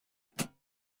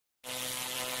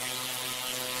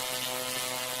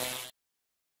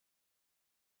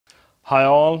Hi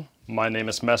all, my name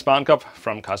is Mads Barnkop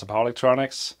from Kaizer Power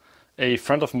Electronics. A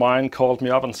friend of mine called me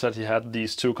up and said he had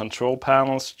these two control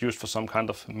panels used for some kind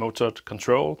of motor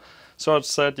control. So I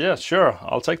said, yeah, sure,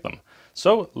 I'll take them.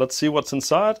 So let's see what's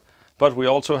inside. But we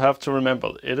also have to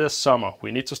remember, it is summer.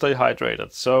 We need to stay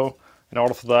hydrated. So in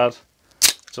order for that,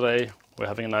 today we're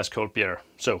having a nice cold beer.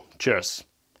 So cheers.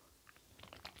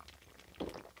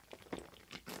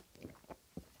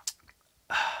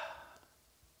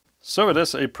 So it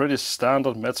is a pretty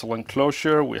standard metal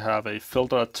enclosure. We have a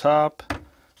filter at top,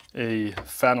 a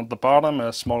fan at the bottom,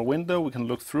 a small window we can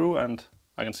look through, and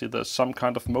I can see there's some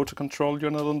kind of motor control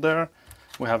unit in there.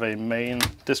 We have a main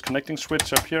disconnecting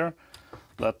switch up here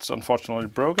that's unfortunately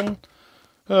broken.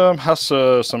 Has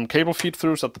some cable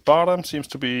feed-throughs at the bottom, seems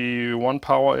to be one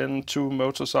power in, two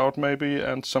motors out maybe,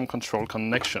 and some control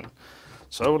connection.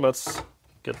 So let's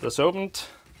get this opened.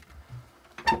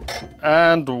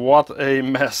 And what a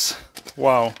mess.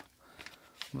 Wow,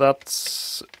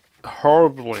 that's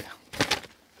horribly.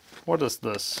 What is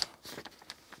this?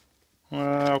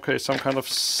 Okay, some kind of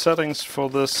settings for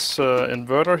this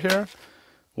inverter here,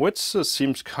 which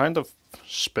seems kind of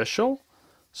special.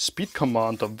 Speed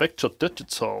command of Vector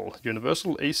Digital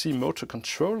Universal AC Motor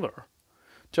Controller.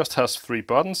 Just has 3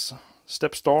 buttons,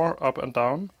 step store, up and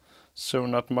down, so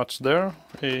not much there.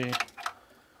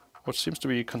 What seems to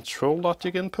be a control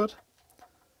logic input.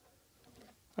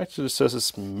 Actually it says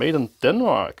it's made in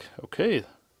Denmark. Okay.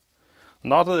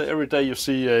 Not every day you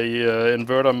see a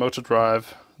inverter motor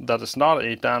drive that is not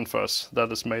a Danfoss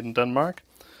that is made in Denmark.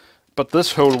 But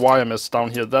this whole wire mess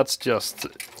down here, that's just...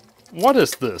 What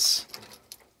is this?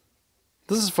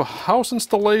 This is for house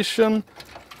installation.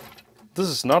 This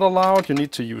is not allowed. You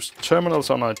need to use terminals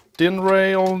on a DIN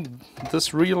rail.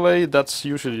 This relay, that's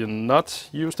usually not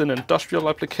used in industrial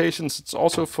applications. It's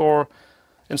also for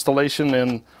installation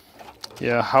in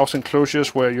house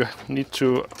enclosures where you need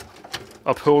to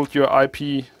uphold your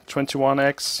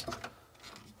IP21X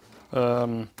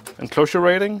enclosure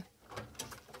rating.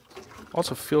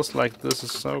 Also feels like this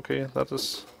is okay. That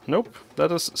is nope.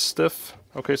 That is stiff.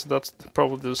 Okay, so that's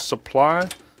probably the supply.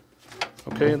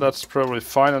 Okay, that's probably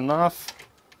fine enough.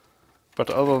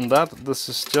 But other than that, this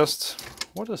is just...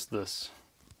 What is this?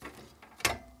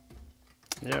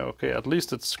 Yeah, okay, at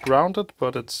least it's grounded,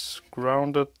 but it's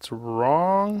grounded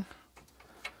wrong.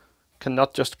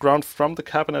 Cannot just ground from the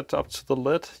cabinet up to the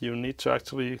lid. You need to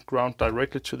actually ground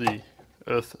directly to the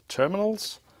earth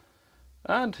terminals.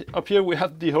 And up here we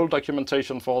have the whole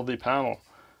documentation for the panel.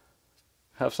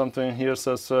 Have something here that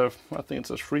says, I think it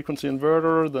says frequency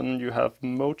inverter, then you have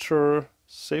motor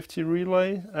safety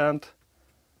relay and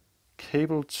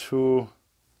cable to,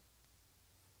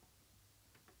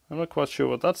 I'm not quite sure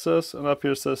what that says, and up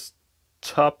here says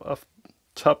top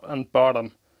and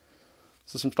bottom.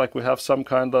 So it seems like we have some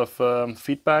kind of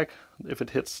feedback if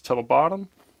it hits top or bottom.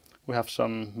 We have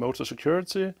some motor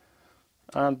security,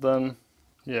 and then,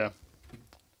 yeah,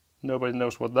 nobody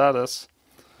knows what that is.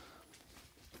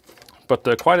 But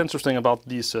quite interesting about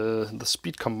these the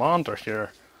speed commander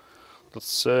here. Let's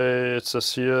say it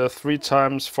says here 3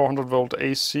 times 400 volt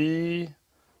AC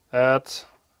at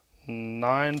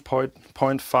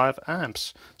 9.5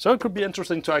 amps. So it could be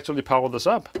interesting to actually power this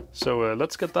up. So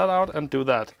let's get that out and do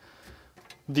that.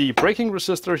 The braking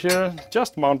resistor here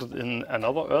just mounted in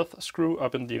another earth screw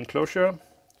up in the enclosure.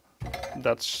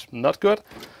 That's not good.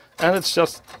 And it's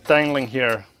just dangling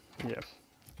here. Yeah.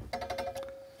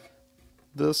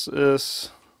 This is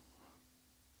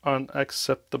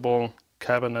unacceptable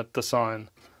cabinet design.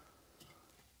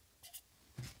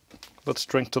 Let's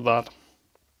drink to that.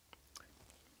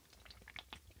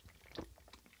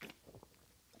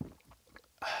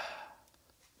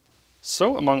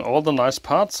 So among all the nice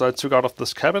parts I took out of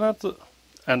this cabinet,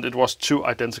 and it was 2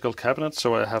 identical cabinets,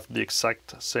 so I have the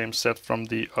exact same set from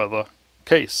the other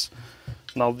case.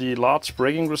 Now the large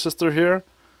braking resistor here,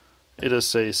 it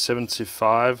is a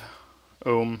 75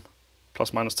 ohm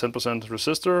plus minus 10%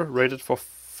 resistor rated for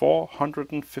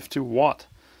 450 watt.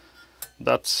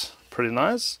 That's pretty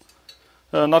nice.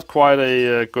 Not quite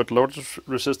a good load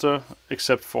resistor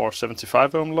except for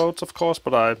 75 ohm loads of course,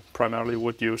 but I primarily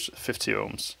would use 50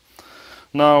 ohms.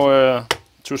 Now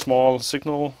 2 small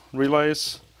signal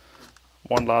relays,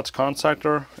 1 large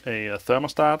contactor, a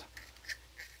thermostat,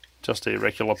 just a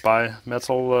regular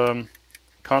bi-metal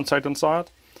contact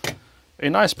inside. A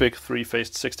nice big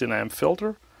 3-phase 16 amp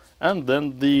filter, and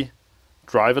then the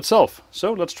drive itself.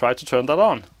 So let's try to turn that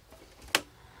on.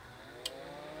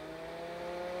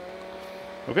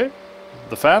 Okay,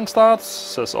 the fan starts,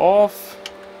 says off.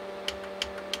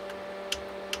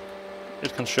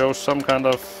 It can show some kind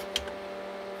of...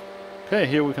 Okay,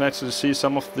 here we can actually see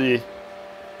some of the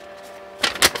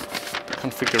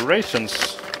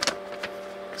configurations.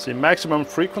 See, maximum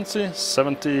frequency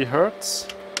 70 Hertz.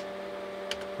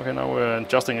 Okay, now we're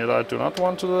adjusting it. I do not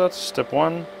want to do that. Step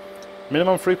 1.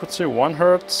 Minimum frequency 1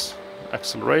 Hertz.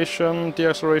 Acceleration,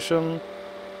 deceleration.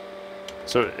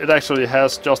 So it actually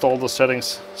has just all the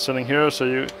settings sitting here. So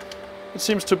it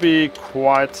seems to be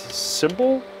quite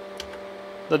simple.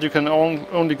 That you can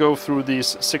only go through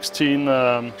these 16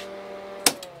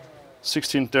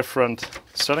 different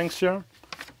settings here.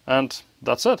 And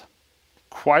that's it.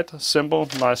 Quite simple,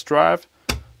 nice drive.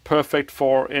 Perfect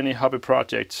for any hobby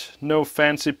project. No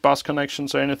fancy bus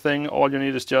connections or anything. All you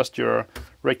need is just your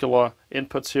regular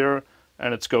inputs here,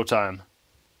 and it's go time.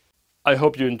 I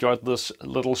hope you enjoyed this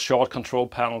little short control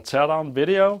panel teardown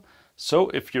video. So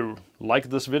if you like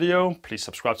this video, please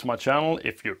subscribe to my channel.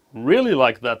 If you really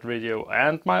like that video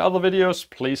and my other videos,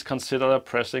 please consider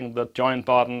pressing the join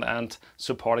button and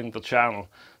supporting the channel.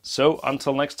 So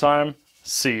until next time,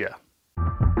 see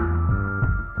ya.